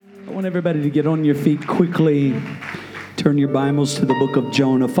want everybody to get on your feet quickly. Turn your Bibles to the book of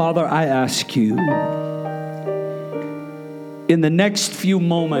Jonah. Father, I ask you, in the next few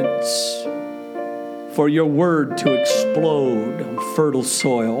moments, for your word to explode on fertile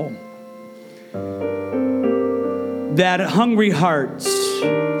soil, that hungry hearts,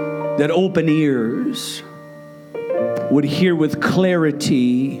 that open ears would hear with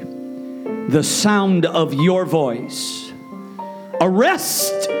clarity the sound of your voice.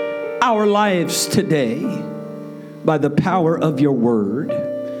 Arrest our lives today by the power of your word.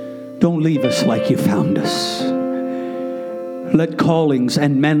 Don't leave us like you found us. Let callings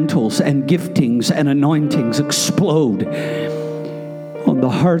and mantles and giftings and anointings explode on the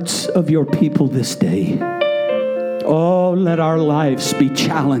hearts of your people this day. Oh, let our lives be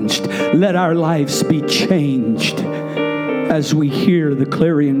challenged. Let our lives be changed as we hear the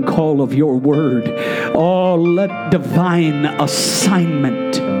clarion call of your word. Oh, let divine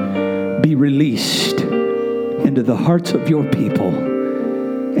assignment be released into the hearts of your people.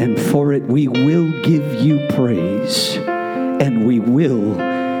 And for it, we will give you praise and we will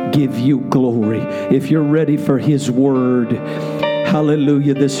give you glory. If you're ready for his word,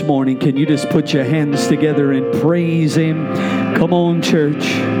 hallelujah, this morning, can you just put your hands together and praise him? Come on, church.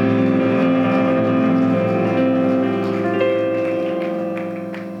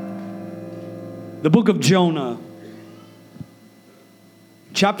 The book of Jonah,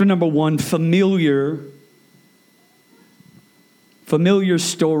 chapter number 1, familiar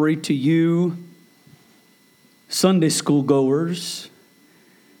story to you, Sunday school goers.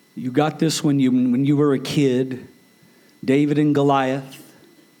 You got this when you were a kid. David and Goliath,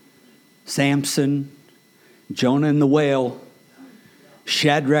 Samson, Jonah and the whale,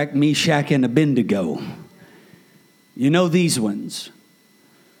 Shadrach, Meshach, and Abednego. You know these ones.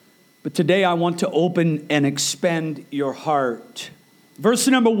 But today I want to open and expand your heart. Verse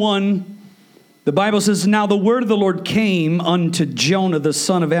number 1, the Bible says, "Now the word of the Lord came unto Jonah the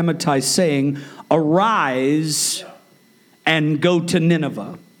son of Amittai, saying, Arise and go to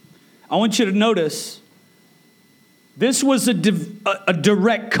Nineveh." I want you to notice, this was a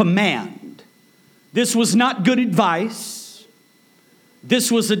direct command. This was not good advice.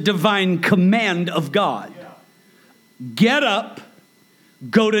 This was a divine command of God. Get up.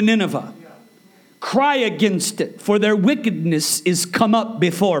 Go to Nineveh. Cry against it, for their wickedness is come up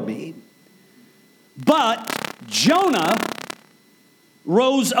before me. But Jonah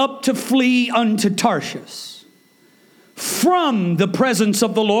rose up to flee unto Tarshish from the presence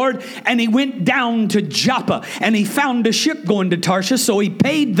of the Lord, and he went down to Joppa, and he found a ship going to Tarshish, so he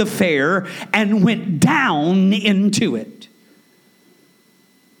paid the fare and went down into it,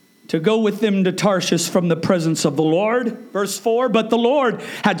 to go with them to Tarshish from the presence of the Lord. Verse 4, "But the Lord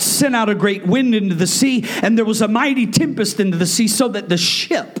had sent out a great wind into the sea, and there was a mighty tempest into the sea, so that the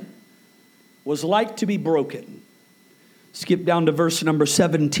ship was like to be broken." Skip down to verse number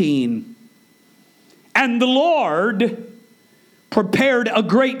 17. "And the Lord prepared a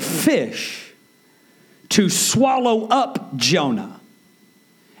great fish to swallow up Jonah.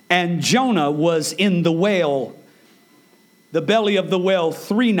 And Jonah was in the belly of the whale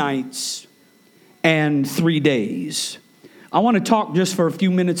 3 nights and 3 days." I want to talk just for a few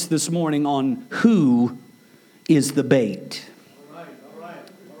minutes this morning on who is the bait. All right.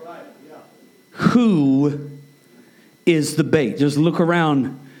 Yeah. Who is the bait? Just look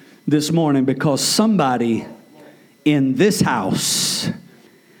around this morning, because somebody in this house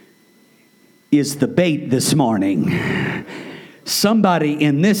is the bait this morning. Somebody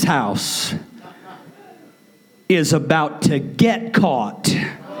in this house is about to get caught.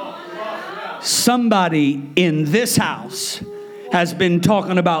 Somebody in this house has been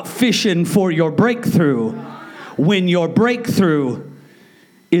talking about fishing for your breakthrough, when your breakthrough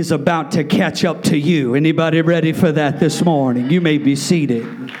is about to catch up to you. Anybody ready for that this morning? You may be seated.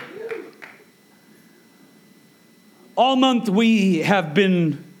 All month we have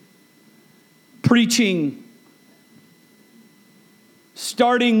been preaching,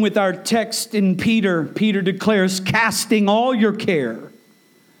 starting with our text in Peter. Peter declares, "Casting all your care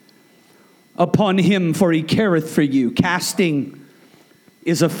upon him, for he careth for you." Casting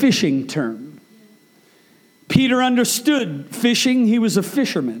is a fishing term. Peter understood fishing. He was a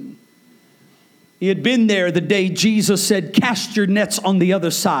fisherman. He had been there the day Jesus said, "Cast your nets on the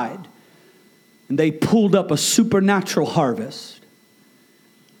other side." And they pulled up a supernatural harvest.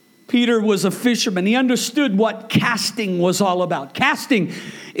 Peter was a fisherman. He understood what casting was all about. Casting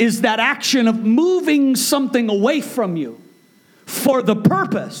is that action of moving something away from you for the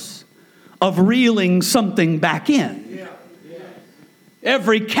purpose of reeling something back in.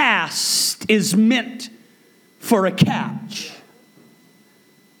 Every cast is meant for a catch.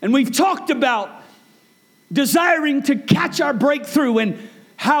 And we've talked about desiring to catch our breakthrough and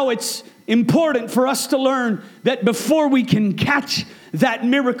how it's important for us to learn that before we can catch that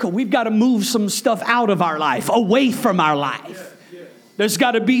miracle, we've got to move some stuff out of our life, away from our life. There's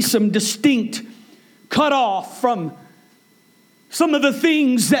got to be some distinct cut off from some of the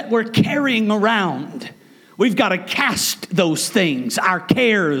things that we're carrying around. We've got to cast those things, our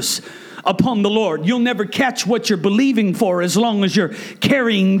cares, upon the Lord. You'll never catch what you're believing for as long as you're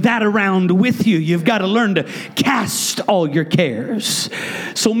carrying that around with you. You've got to learn to cast all your cares.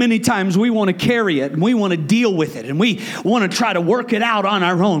 So many times we want to carry it and we want to deal with it and we want to try to work it out on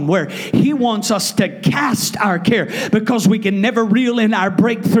our own, where He wants us to cast our care, because we can never reel in our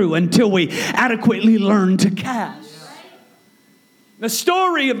breakthrough until we adequately learn to cast. The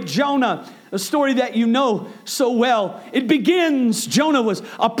story of Jonah, a story that you know so well. It begins, Jonah was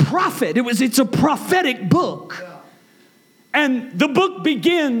a prophet. It's a prophetic book. And the book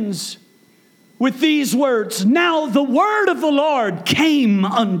begins with these words. Now the word of the Lord came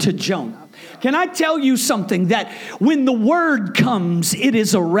unto Jonah. Can I tell you something? That when the word comes, it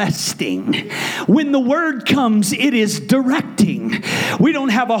is arresting. When the word comes, it is directing. We don't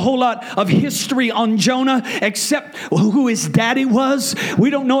have a whole lot of history on Jonah except who his daddy was. We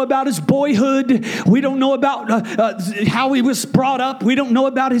don't know about his boyhood. We don't know about how he was brought up. We don't know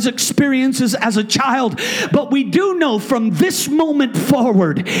about his experiences as a child. But we do know from this moment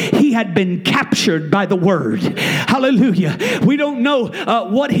forward, he had been captured by the word. Hallelujah. We don't know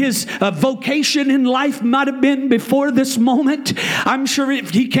what his vocation in life might have been before this moment. I'm sure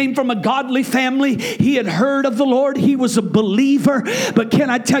if he came from a godly family, he had heard of the Lord. He was a believer. But can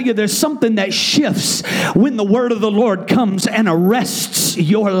I tell you, there's something that shifts when the word of the Lord comes and arrests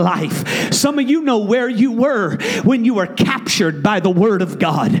your life. Some of you know where you were when you were captured by the word of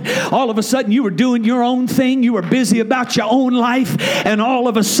God. All of a sudden you were doing your own thing. You were busy about your own life. And all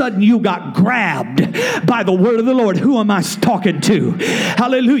of a sudden you got grabbed by the word of the Lord. Who am I talking to?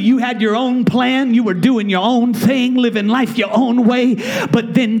 Hallelujah. You had your own plan. You were doing your own thing, living life your own way.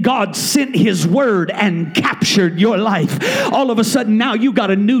 But then God sent His word and captured your life. All of a sudden now you got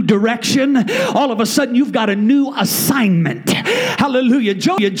a new direction. All of a sudden you've got a new assignment. Hallelujah.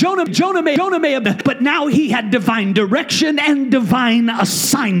 Jonah may have, but now he had divine direction and divine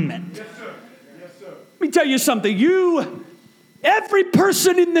assignment. Yes, sir. Yes, sir. Let me tell you something. Every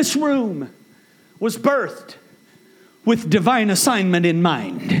person in this room was birthed with divine assignment in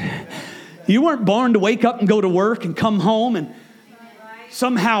mind. You weren't born to wake up and go to work and come home and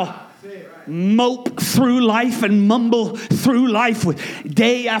somehow mope through life and mumble through life with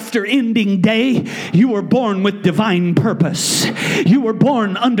day after ending day. You were born with divine purpose. You were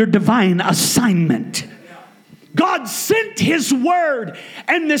born under divine assignment. God sent His word,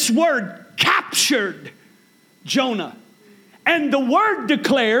 and this word captured Jonah. And the word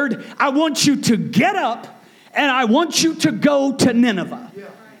declared, I want you to get up and I want you to go to Nineveh.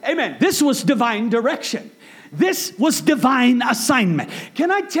 Amen. This was divine direction. This was divine assignment.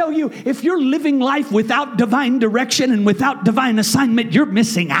 Can I tell you, if you're living life without divine direction and without divine assignment, you're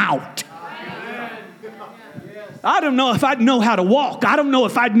missing out. I don't know if I'd know how to walk. I don't know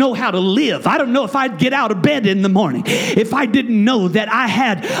if I'd know how to live. I don't know if I'd get out of bed in the morning if I didn't know that I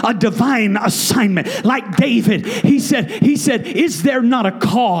had a divine assignment. Like David, he said, is there not a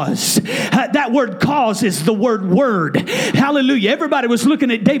cause? That word cause is the word. Hallelujah. Everybody was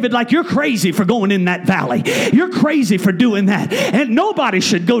looking at David like, you're crazy for going in that valley. You're crazy for doing that. And nobody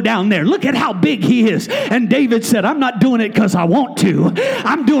should go down there. Look at how big he is. And David said, I'm not doing it because I want to.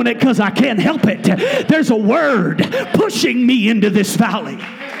 I'm doing it because I can't help it. There's a word pushing me into this valley.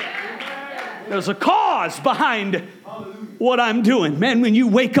 There's a cause behind what I'm doing. Man, when you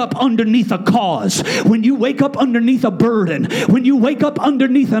wake up underneath a cause, when you wake up underneath a burden, when you wake up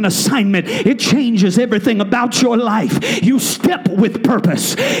underneath an assignment, it changes everything about your life. You step with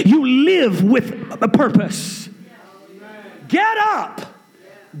purpose. You live with a purpose. Get up.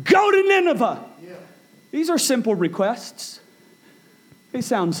 Go to Nineveh. These are simple requests. They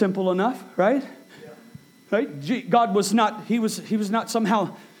sound simple enough, right? Right? God was not, he was not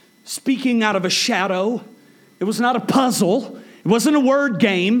somehow speaking out of a shadow. It was not a puzzle. It wasn't a word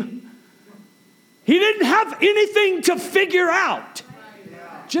game. He didn't have anything to figure out.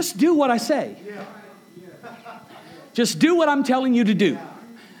 Just do what I say. Just do what I'm telling you to do.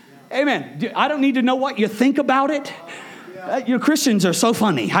 Amen. I don't need to know what you think about it. Your Christians are so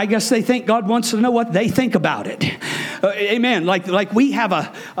funny. I guess they think God wants to know what they think about it. Amen. Like we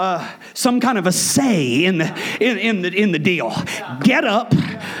have some kind of a say in the deal. Get up,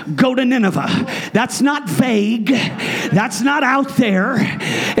 go to Nineveh. That's not vague. That's not out there.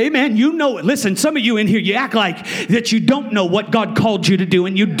 Amen. You know it. Listen, some of you in here, you act like that you don't know what God called you to do,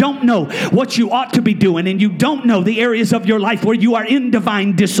 and you don't know what you ought to be doing, and you don't know the areas of your life where you are in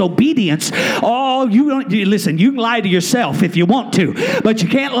divine disobedience. Oh, listen, you can lie to yourself if you want to, but you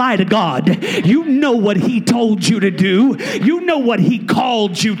can't lie to God. You know what He told you to do. You know what He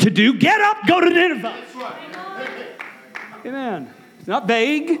called you to do. Get up, go to Nineveh. Amen. It's not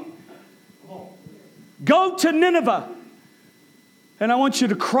vague. Go to Nineveh. And I want you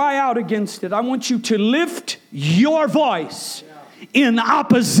to cry out against it. I want you to lift your voice in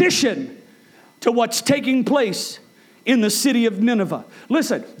opposition to what's taking place in the city of Nineveh.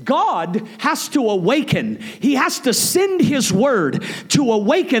 Listen, God has to awaken. He has to send His word to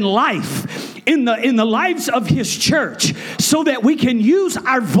awaken life in the lives of His church so that we can use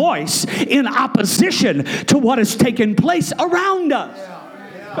our voice in opposition to what has taken place around us.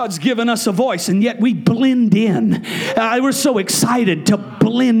 God's given us a voice, and yet we blend in. We're so excited to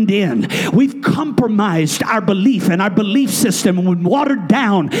blend in. We've compromised our belief and our belief system, and we've watered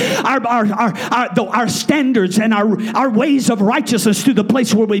down our standards and our ways of righteousness to the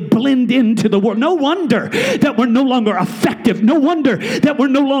place where we blend into the world. No wonder that we're no longer effective. No wonder that we're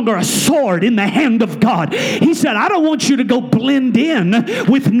no longer a sword in the hand of God. He said, I don't want you to go blend in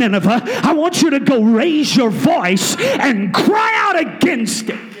with Nineveh. I want you to go raise your voice and cry out against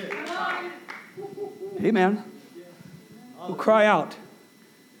it. Amen. We'll cry out.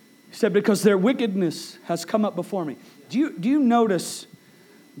 He said, because their wickedness has come up before me. Do you notice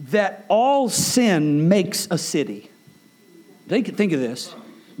that all sin makes a city? Think of this.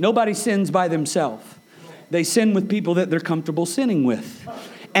 Nobody sins by themselves. They sin with people that they're comfortable sinning with.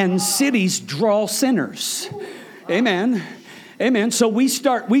 And cities draw sinners. Amen. Amen. So we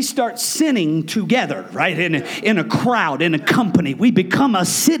start sinning together, right? In a crowd, in a company. We become a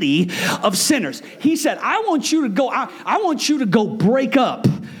city of sinners. He said, I want you to go break up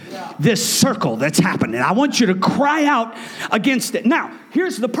this circle that's happening. I want you to cry out against it. Now,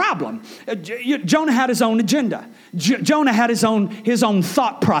 here's the problem. Jonah had his own agenda. Jonah had his own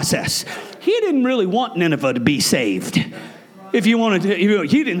thought process. He didn't really want Nineveh to be saved. If you wanted to,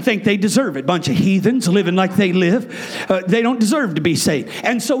 he didn't think they deserve it. Bunch of heathens living like they live. They don't deserve to be saved.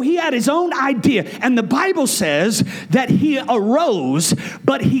 And so he had his own idea. And the Bible says that he arose,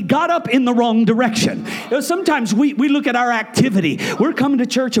 but he got up in the wrong direction. Sometimes we look at our activity. We're coming to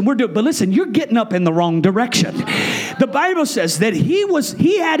church and we're doing, but listen, you're getting up in the wrong direction. The Bible says that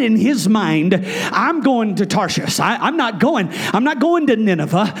he had in his mind, I'm going to Tarshish. I'm not going to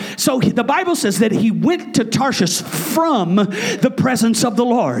Nineveh. So the Bible says that he went to Tarshish from the presence of the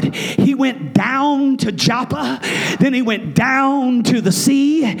Lord. He went down to Joppa, then he went down to the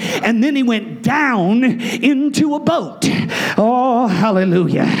sea, and then he went down into a boat. Oh,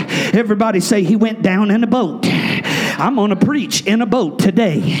 hallelujah. Everybody say he went down in a boat. I'm going to preach in a boat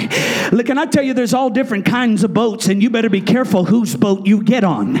today. Look, can I tell you there's all different kinds of boats, and you better be careful whose boat you get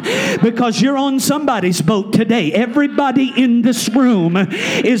on, because you're on somebody's boat today. Everybody in this room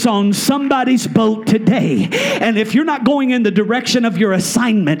is on somebody's boat today. And if you're not going in the direction of your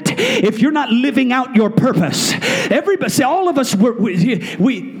assignment, if you're not living out your purpose, everybody, say, all of us,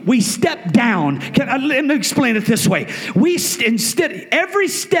 we step down. Let me explain it this way. Every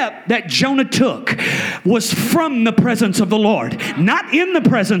step that Jonah took was from the presence of the Lord, not in the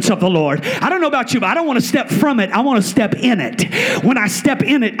presence of the Lord. I don't know about you, but I don't want to step from it. I want to step in it. When I step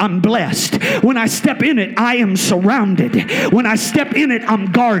in it, I'm blessed. When I step in it, I am surrounded. When I step in it,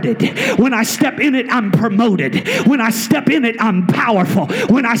 I'm guarded. When I step in it, I'm promoted. When I step in it, I'm powerful.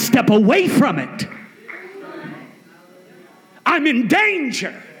 When I step away from it, I'm in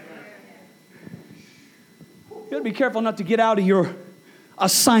danger. You got to be careful not to get out of your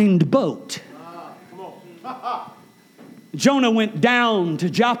assigned boat. Jonah went down to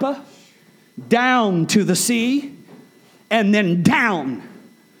Joppa, down to the sea, and then down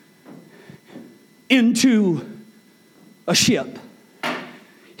into a ship.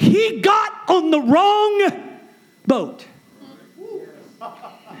 He got on the wrong boat.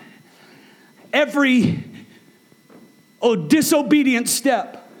 Every disobedient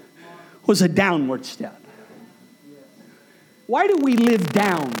step was a downward step. Why do we live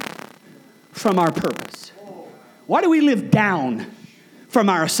down from our purpose? Why do we live down from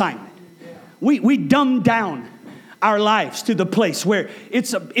our assignment? We dumb down our lives to the place where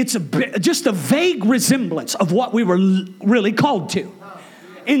it's just a vague resemblance of what we were really called to.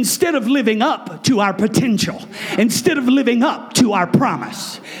 instead of living up to our potential, instead of living up to our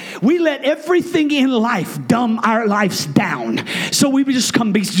promise, we let everything in life dumb our lives down. So we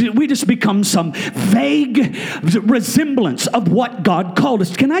just become some vague resemblance of what God called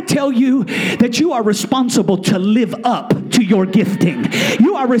us. Can I tell you that you are responsible to live up to your gifting?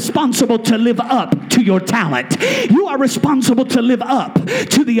 You are responsible to live up to your talent. You are responsible to live up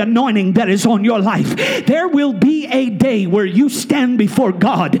to the anointing that is on your life. There will be a day where you stand before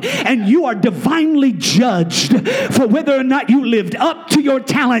God and you are divinely judged for whether or not you lived up to your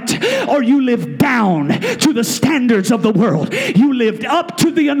talent or you lived down to the standards of the world. You lived up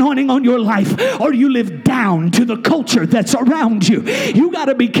to the anointing on your life or you lived down to the culture that's around you. You got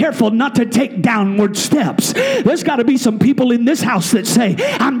to be careful not to take downward steps. There's got to be some people in this house that say,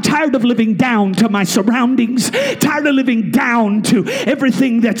 I'm tired of living down to my surroundings, tired of living down to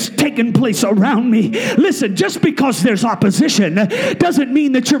everything that's taken place around me. Listen, just because there's opposition doesn't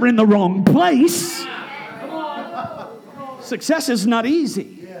mean that you're in the wrong place. Success is not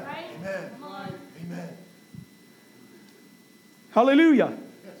easy. Hallelujah.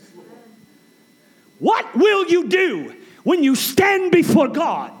 What will you do when you stand before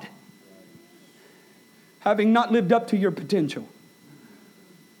God, having not lived up to your potential?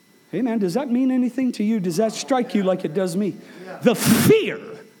 Hey man, does that mean anything to you? Does that strike you like it does me? The fear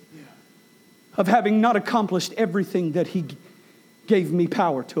of having not accomplished everything that He gave me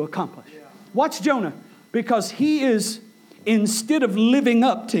power to accomplish. Watch Jonah, because he is, instead of living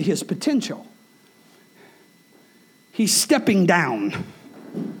up to his potential, he's stepping down.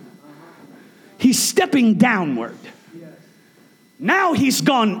 He's stepping downward. Now he's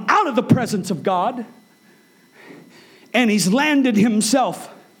gone out of the presence of God and he's landed himself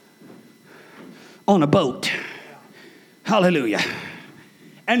on a boat. Hallelujah.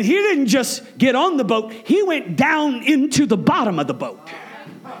 And he didn't just get on the boat, he went down into the bottom of the boat.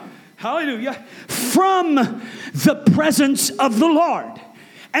 Hallelujah. From the presence of the Lord.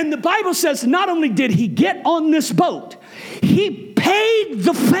 And the Bible says not only did he get on this boat, he paid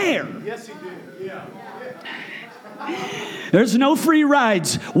the fare. Yes, he did. Yeah. There's no free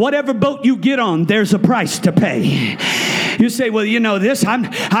rides. Whatever boat you get on, there's a price to pay. You say, well, you know this, I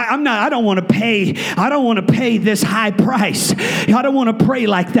don't want to pay this high price. I don't want to pray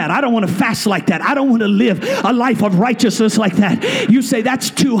like that. I don't want to fast like that. I don't want to live a life of righteousness like that. You say that's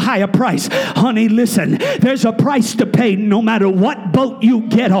too high a price. Honey, listen, there's a price to pay no matter what boat you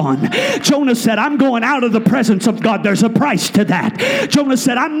get on. Jonah said, I'm going out of the presence of God. There's a price to that. Jonah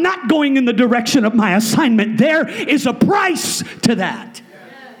said, I'm not going in the direction of my assignment. There is a price to that.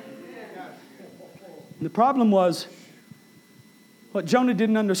 And the problem was, what Jonah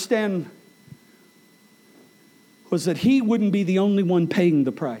didn't understand was that he wouldn't be the only one paying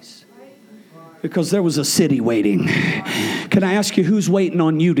the price, because there was a city waiting. Can I ask you, who's waiting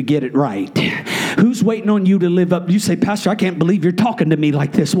on you to get it right? Who's waiting on you to live up? You say, Pastor, I can't believe you're talking to me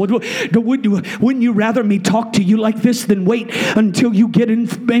like this. Wouldn't you rather me talk to you like this than wait until you get in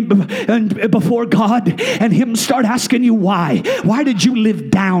before God and Him start asking you why? Why did you live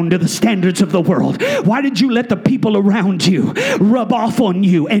down to the standards of the world? Why did you let the people around you rub off on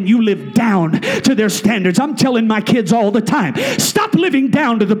you and you live down to their standards? I'm telling my kids all the time, stop living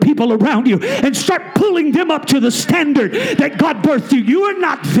down to the people around you and start pulling them up to the standard that God birthed you. You are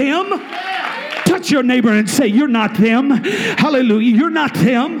not them. Touch your neighbor and say, you're not them. Hallelujah. You're not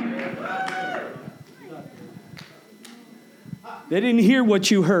them. They didn't hear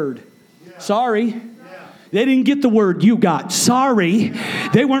what you heard. Sorry. They didn't get the word you got. Sorry.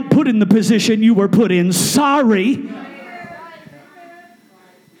 They weren't put in the position you were put in. Sorry.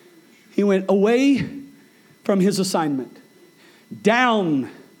 He went away from his assignment, down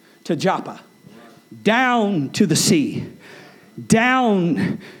to Joppa, down to the sea,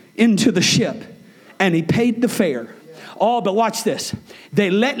 down into the ship, and he paid the fare. Oh, but watch this.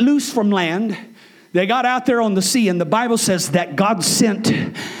 They let loose from land. They got out there on the sea, and the Bible says that God sent,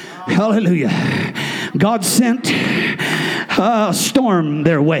 hallelujah, God sent a storm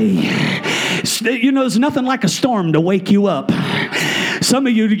their way. You know, there's nothing like a storm to wake you up. Some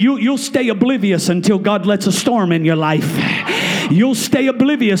of you'll stay oblivious until God lets a storm in your life. You'll stay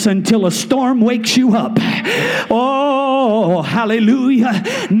oblivious until a storm wakes you up. Oh, hallelujah.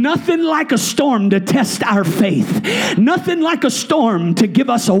 Nothing like a storm to test our faith. Nothing like a storm to give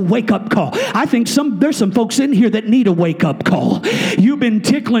us a wake-up call. I think there's some folks in here that need a wake-up call. You've been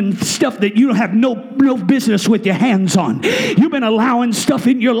tickling stuff that you have no business with your hands on. You've been allowing stuff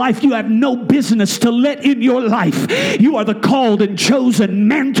in your life you have no business to let in your life. You are the called and chosen,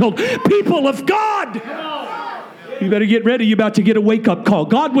 mantled people of God. You better get ready. You're about to get a wake-up call.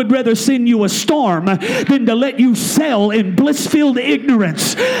 God would rather send you a storm than to let you sail in bliss-filled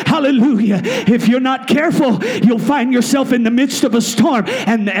ignorance. Hallelujah. If you're not careful, you'll find yourself in the midst of a storm.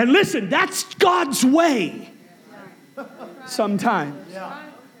 And listen, that's God's way. Sometimes.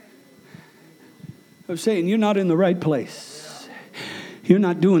 I'm saying you're not in the right place. You're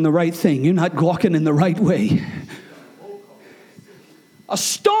not doing the right thing. You're not walking in the right way. A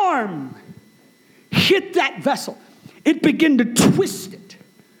storm hit that vessel. It began to twist it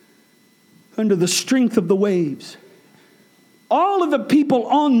under the strength of the waves. All of the people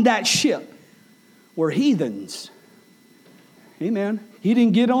on that ship were heathens. Amen. He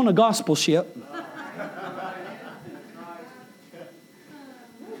didn't get on a gospel ship.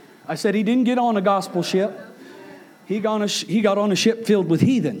 I said he didn't get on a gospel ship. He got on a ship filled with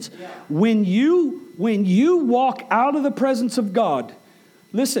heathens. When you walk out of the presence of God,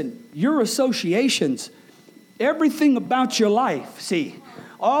 listen, your associations, everything about your life, see,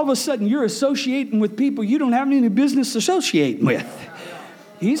 all of a sudden you're associating with people you don't have any business associating with.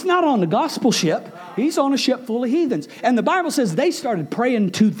 He's not on the gospel ship. He's on a ship full of heathens. And the Bible says they started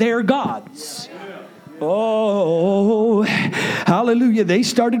praying to their gods. Oh, hallelujah. They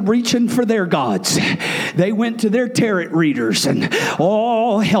started reaching for their gods. They went to their tarot readers and,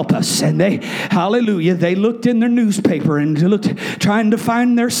 oh, help us. And they, hallelujah, they looked in their newspaper and looked, trying to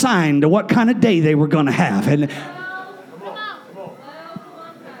find their sign to what kind of day they were going to have. And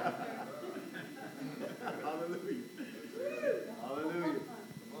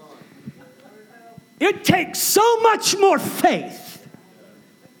it takes so much more faith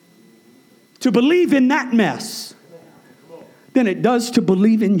to believe in that mess than it does to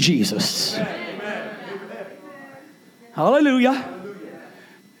believe in Jesus. Hallelujah.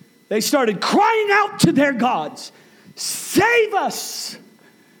 They started crying out to their gods, save us.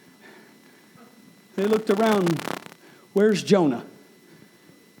 They looked around. Where's Jonah?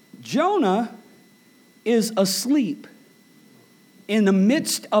 Jonah is asleep in the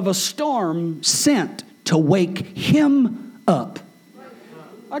midst of a storm sent to wake him up.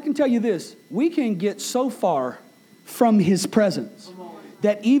 I can tell you this, we can get so far from His presence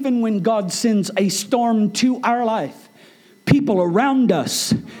that even when God sends a storm to our life, people around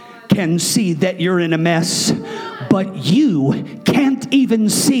us can see that you're in a mess, but you can't even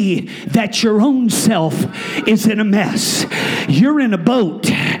see that your own self is in a mess. You're in a boat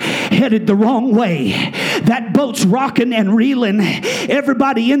headed the wrong way. That boat's rocking and reeling.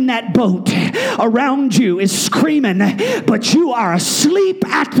 Everybody in that boat around you is screaming, but you are asleep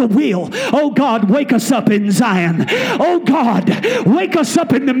at the wheel. Oh God, wake us up in Zion. Oh God, wake us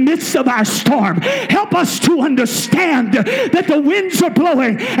up in the midst of our storm. Help us to understand that the winds are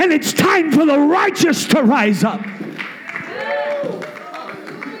blowing and it's time for the righteous to rise up.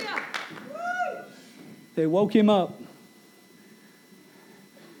 They woke him up.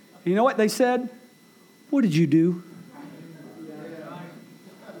 You know what they said? What did you do?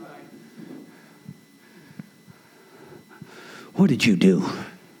 What did you do?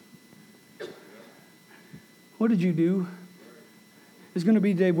 What did you do? There's going to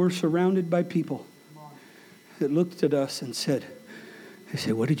be a day we're surrounded by people that looked at us and said, they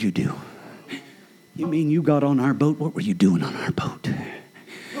said, what did you do? You mean you got on our boat? What were you doing on our boat?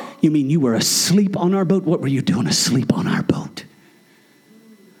 You mean you were asleep on our boat? What were you doing asleep on our boat?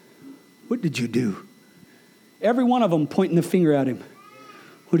 What did you do? Every one of them pointing the finger at him.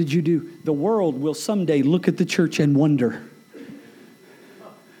 What did you do? The world will someday look at the church and wonder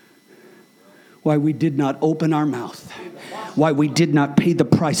why we did not open our mouth, why we did not pay the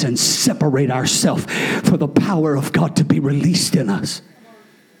price and separate ourselves for the power of God to be released in us.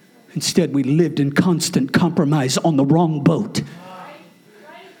 Instead, we lived in constant compromise on the wrong boat.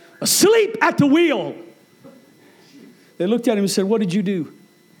 Asleep at the wheel. They looked at him and said, what did you do?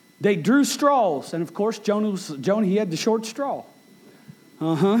 They drew straws. And of course, Jonah, he had the short straw.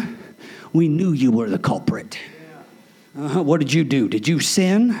 We knew you were the culprit. What did you do? Did you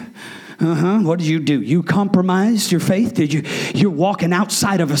sin? What did you do? You compromised your faith? You're walking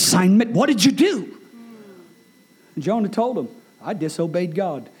outside of assignment? What did you do? And Jonah told him, I disobeyed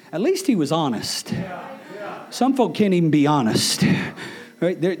God. At least he was honest. Some folk can't even be honest.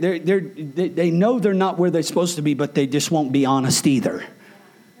 Right? They know they're not where they're supposed to be, but they just won't be honest either.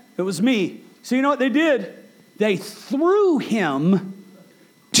 It was me. So you know what they did? They threw him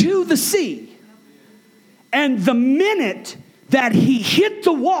to the sea. And the minute that he hit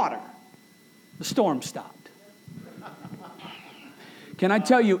the water, the storm stopped. Can I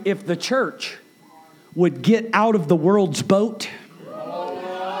tell you, if the church would get out of the world's boat,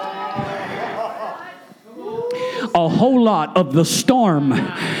 a whole lot of the storm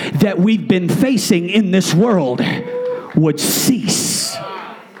that we've been facing in this world would cease.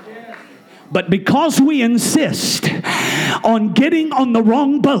 But because we insist on getting on the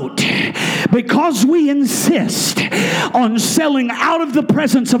wrong boat, because we insist on selling out of the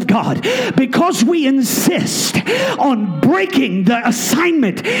presence of God, because we insist on breaking the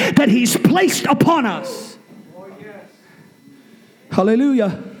assignment that He's placed upon us.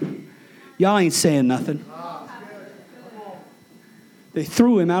 Hallelujah. Y'all ain't saying nothing. They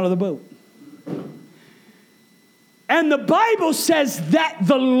threw him out of the boat. And the Bible says that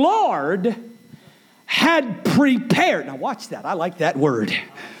the Lord had prepared. Now watch that. I like that word.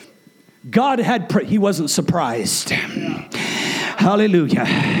 God had, He wasn't surprised. Hallelujah.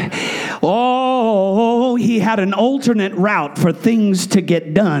 Oh, He had an alternate route for things to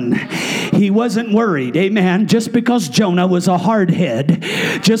get done. He wasn't worried, amen, just because Jonah was a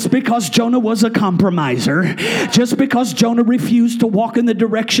hardhead, just because Jonah was a compromiser, just because Jonah refused to walk in the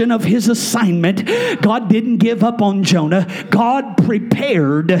direction of his assignment. God didn't give up on Jonah. God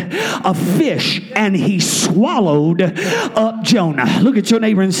prepared a fish and He swallowed up Jonah. Look at your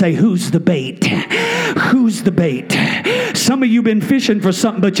neighbor and say, who's the bait? Who's the bait? Some of you been fishing for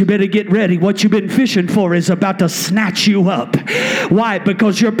something, but you better get ready. What you've been fishing for is about to snatch you up. Why?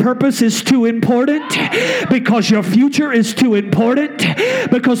 Because your purpose is too important. Because your future is too important.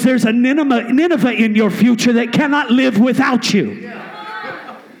 Because there's a Nineveh in your future that cannot live without you.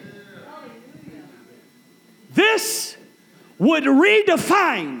 This would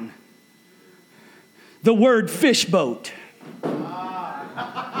redefine the word fishboat.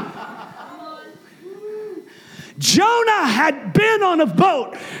 Jonah had been on a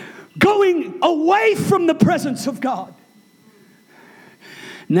boat going away from the presence of God.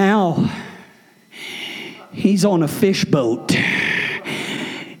 Now, he's on a fish boat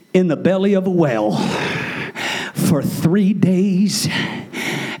in the belly of a well for 3 days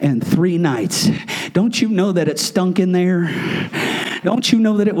and 3 nights. Don't you know that it stunk in there? Don't you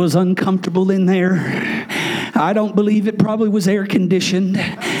know that it was uncomfortable in there? I don't believe it probably was air conditioned.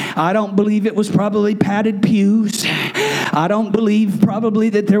 I don't believe it was probably padded pews. I don't believe probably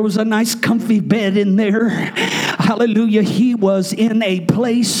that there was a nice comfy bed in there. Hallelujah. He was in a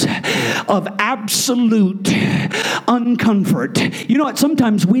place of absolute uncomfort. You know what?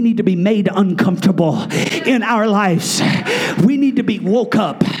 Sometimes we need to be made uncomfortable in our lives. We need to be woke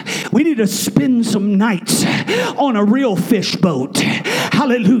up. We need to spend some nights on a real fish boat.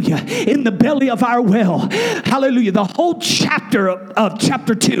 Hallelujah. In the belly of our well. Hallelujah. The whole chapter of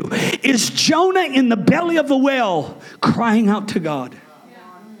chapter 2 is Jonah in the belly of the well crying out to God.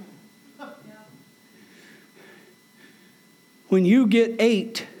 When you get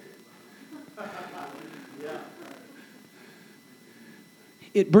 8,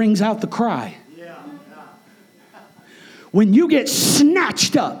 it brings out the cry. When you get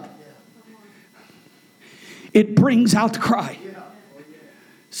snatched up, it brings out the cry.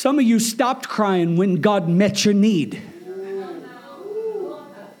 Some of you stopped crying when God met your need.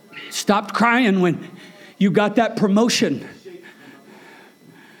 Stopped crying when you got that promotion.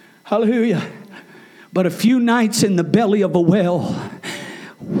 Hallelujah. But a few nights in the belly of a well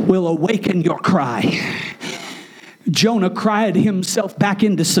will awaken your cry. Jonah cried himself back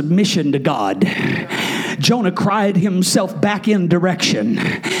into submission to God. Jonah cried himself back in direction.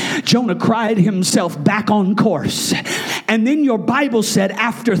 Jonah cried himself back on course. And then your Bible said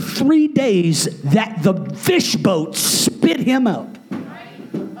after 3 days that the fish boat spit him up.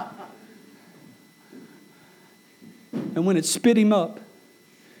 And when it spit him up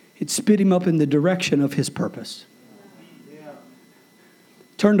in the direction of his purpose.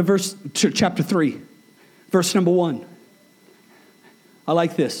 Turn to chapter 3, verse number 1. I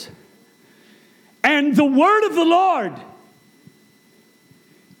like this. And the word of the Lord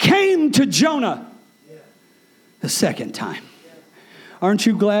came to Jonah the second time. Aren't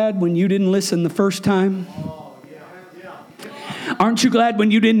you glad when you didn't listen the first time? Aren't you glad when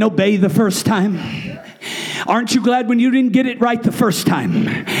you didn't obey the first time? Aren't you glad when you didn't get it right the first time?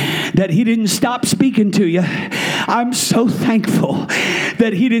 That He didn't stop speaking to you. I'm so thankful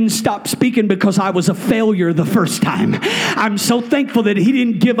that He didn't stop speaking because I was a failure the first time. I'm so thankful that He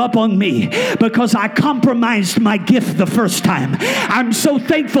didn't give up on me because I compromised my gift the first time. I'm so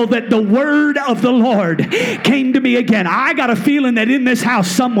thankful that the word of the Lord came to me again. I got a feeling that in this house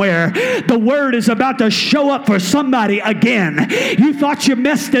somewhere, the word is about to show up for somebody again. You thought you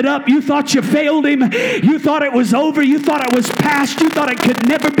messed it up. You thought you failed Him. You thought it was over. You thought it was past. You thought it could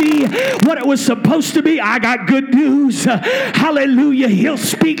never be what it was supposed to be. I got good news. Hallelujah. He'll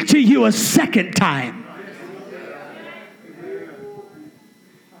speak to you a second time.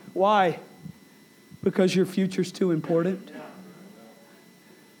 Why? Because your future's too important.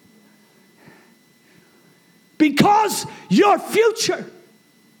 because your future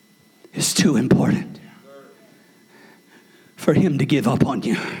is too important for him to give up on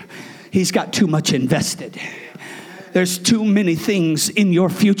you. He's got too much invested. There's too many things in your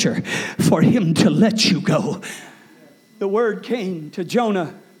future for him to let you go. The word came to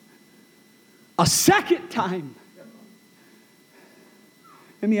Jonah a second time.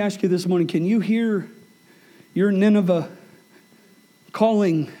 Let me ask you this morning, can you hear your Nineveh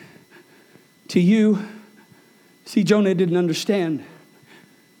calling to you? See, Jonah didn't understand.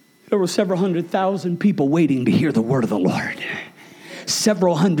 There were several 100,000 people waiting to hear the word of the Lord.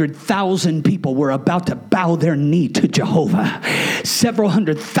 Several 100,000 people were about to bow their knee to Jehovah. Several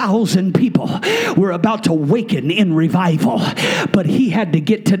 100,000 people were about to waken in revival. But he had to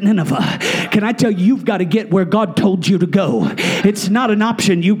get to Nineveh. Can I tell you, you've got to get where God told you to go. It's not an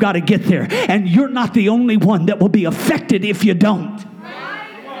option. You've got to get there. And you're not the only one that will be affected if you don't.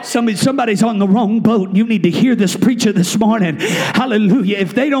 Somebody's on the wrong boat. You need to hear this preacher this morning. Hallelujah.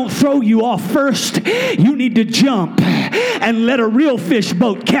 If they don't throw you off first, you need to jump and let a real fish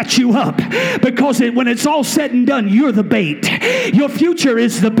boat catch you up. Because when it's all said and done, you're the bait. Your future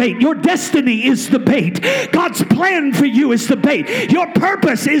is the bait. Your destiny is the bait. God's plan for you is the bait. Your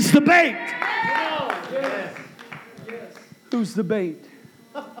purpose is the bait. Who's the bait?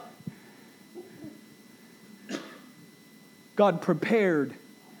 God prepared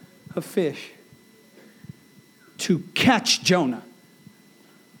a fish to catch Jonah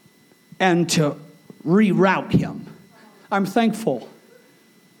and to reroute him. I'm thankful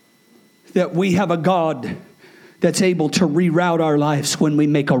that we have a God that's able to reroute our lives when we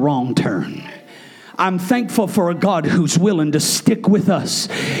make a wrong turn. I'm thankful for a God who's willing to stick with us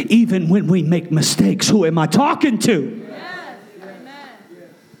even when we make mistakes. Who am I talking to? Yes. Amen.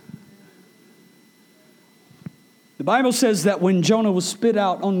 The Bible says that when Jonah was spit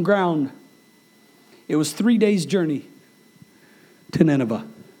out on ground, it was 3 days' journey to Nineveh.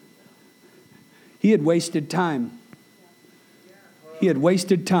 He had wasted time. He had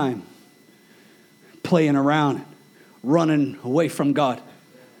wasted time playing around, running away from God.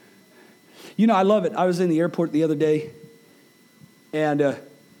 You know, I love it. I was in the airport the other day, and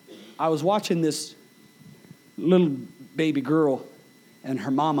I was watching this little baby girl and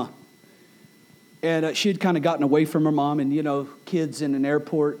her mama. And she had kind of gotten away from her mom. And, you know, kids in an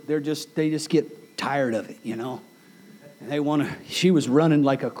airport, they just get tired of it, you know. And she was running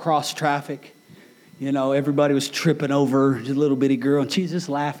like across traffic. You know, everybody was tripping over her, the little bitty girl. And she's just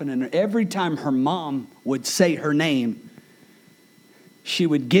laughing. And every time her mom would say her name, she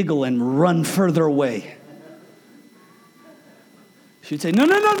would giggle and run further away. She'd say, no.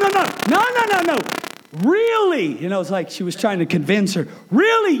 Really? You know, it's like she was trying to convince her.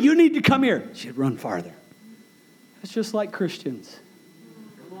 Really? You need to come here. She'd run farther. It's just like Christians.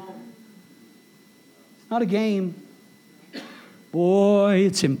 It's not a game. Boy,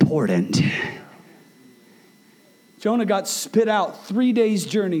 it's important. Jonah got spit out 3 days'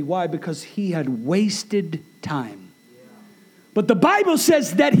 journey. Why? Because he had wasted time. But the Bible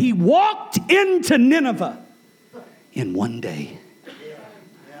says that he walked into Nineveh in 1 day.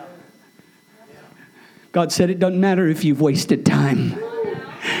 God said it doesn't matter if you've wasted time.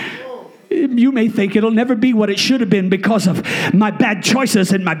 You may think it'll never be what it should have been because of my bad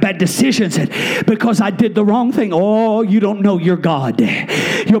choices and my bad decisions and because I did the wrong thing. Oh, you don't know your God.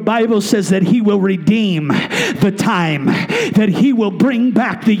 Your Bible says that he will redeem the time, that he will bring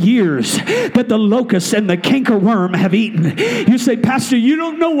back the years that the locust and the cankerworm have eaten. You say, Pastor, you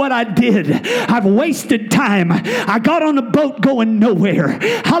don't know what I did. I've wasted time. I got on a boat going nowhere.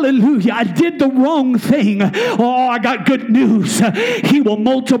 Hallelujah. I did the wrong thing. Oh, I got good news. He will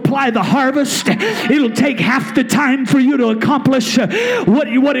multiply the harvest. It'll take half the time for you to accomplish what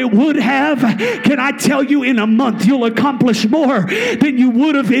it would have. Can I tell you, in a month you'll accomplish more than you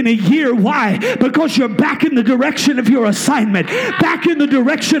would have in a year. Why? Because you're back in the direction of your assignment, back in the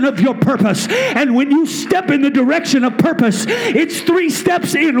direction of your purpose. And when you step in the direction of purpose, it's 3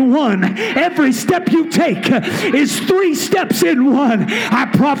 steps in one. Every step you take is 3 steps in one. I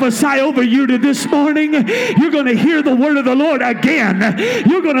prophesy over you to this morning, you're going to hear the word of the Lord again.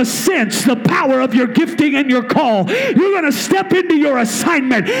 You're going to sense the power of your gifting and your call. You're going to step into your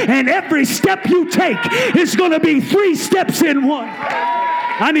assignment, and every step you take is going to be 3 steps in one.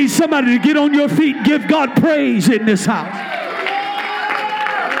 I need somebody to get on your feet and give God praise in this house.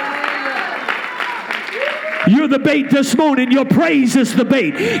 You're the bait this morning. Your praise is the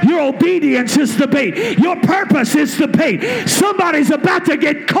bait. Your obedience is the bait. Your purpose is the bait. Somebody's about to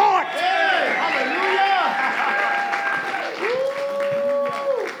get caught.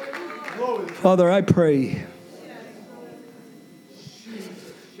 Father, I pray.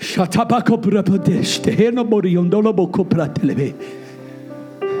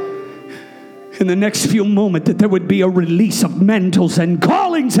 In the next few moments, that there would be a release of mantles and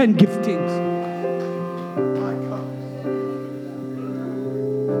callings and giftings.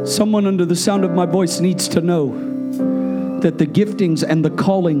 Someone under the sound of my voice needs to know that the giftings and the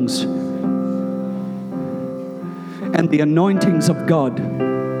callings and the anointings of God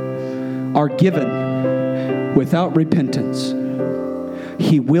are given without repentance.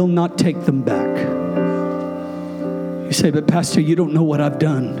 He will not take them back. You say, but Pastor, you don't know what I've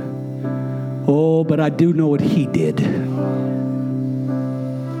done. Oh, but I do know what He did.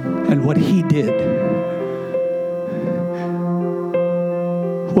 And what He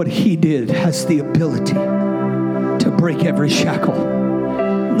did has the ability to break every shackle,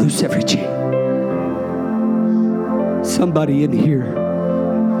 loose every chain. Somebody in here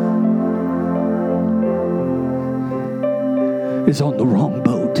is on the wrong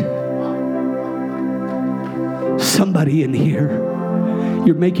boat. Somebody in here,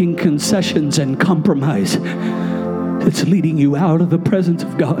 you're making concessions and compromise. It's leading you out of the presence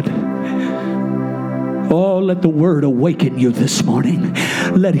of God. Oh, let the Word awaken you this morning.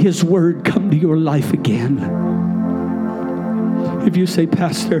 Let His Word come to your life again. If you say,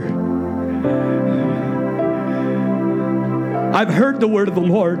 Pastor, I've heard the word of the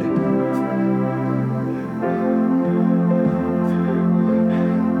Lord,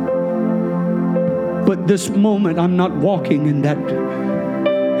 but this moment I'm not walking in that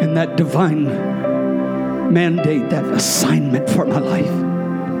divine mandate, that assignment for my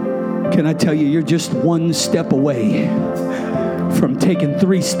life. Can I tell you, you're just one step away from taking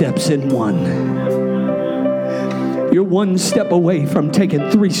 3 steps in one. You're one step away from taking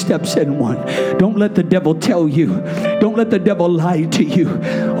 3 steps in one. Don't let the devil tell you. Don't let the devil lie to you.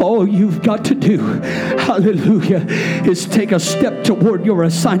 All you've got to do, hallelujah, is take a step toward your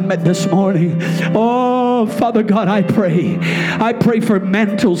assignment this morning. Oh, Father God, I pray for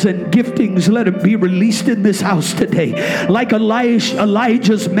mantles and giftings. Let them be released in this house today. Like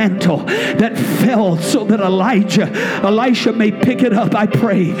Elijah's mantle that fell so that Elisha may pick it up. I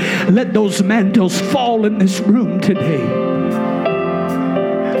pray, let those mantles fall in this room today.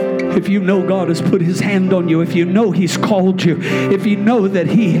 If you know God has put His hand on you, if you know He's called you, if you know that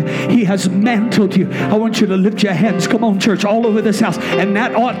He has mantled you, I want you to lift your hands. Come on, church, all over this house. And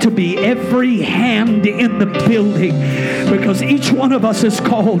that ought to be every hand in the building, because each one of us is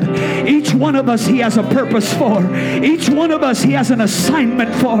called. Each one of us He has a purpose for. Each one of us He has an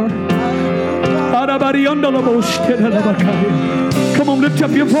assignment for. Come on, lift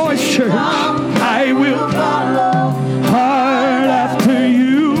up your voice, church. I will follow hard after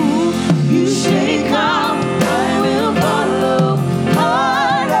you. You say come, I will follow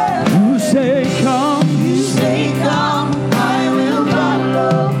hard after you. You say come. You say come, I will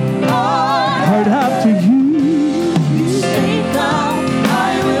follow hard after you. You say come,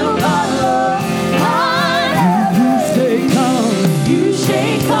 I will follow hard after you. Say come. You say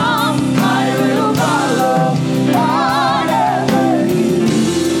come, I will follow hard after you.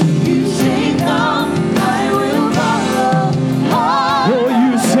 You say come, I will follow hard. Oh,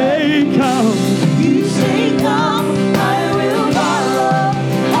 you say come. You say come, I will follow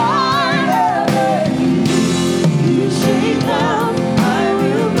hard after you. You say come, I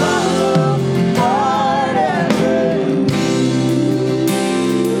will follow hard after you.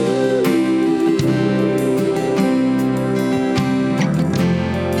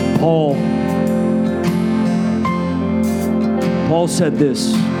 Paul said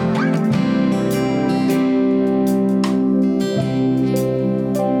this.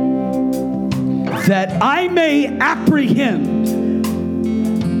 That I may apprehend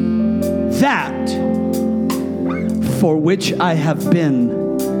that for which I have been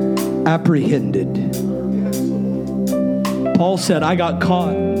apprehended. Paul said, I got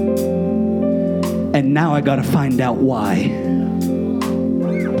caught, and now I got to find out why.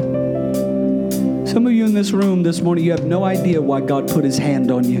 Some of you in this room this morning, you have no idea why God put His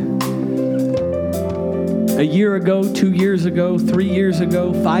hand on you. A year ago, 2 years ago, 3 years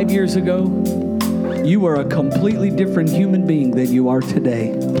ago, 5 years ago, you were a completely different human being than you are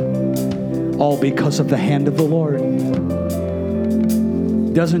today. All because of the hand of the Lord.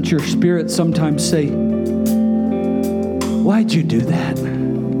 Doesn't your spirit sometimes say, why'd you do that?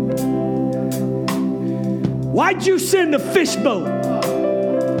 Why'd you send a fish boat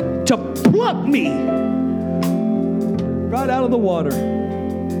to pluck me right out of the water?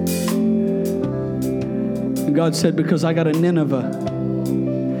 And God said, because I got a Nineveh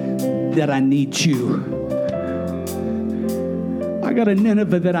that I need you. I got a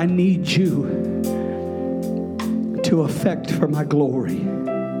Nineveh that I need you to affect for my glory.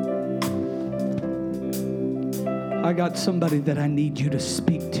 I got somebody that I need you to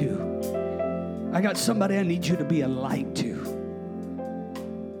speak to. I got somebody I need you to be a light to.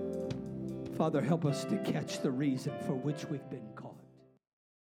 Father, help us to catch the reason for which we've been called.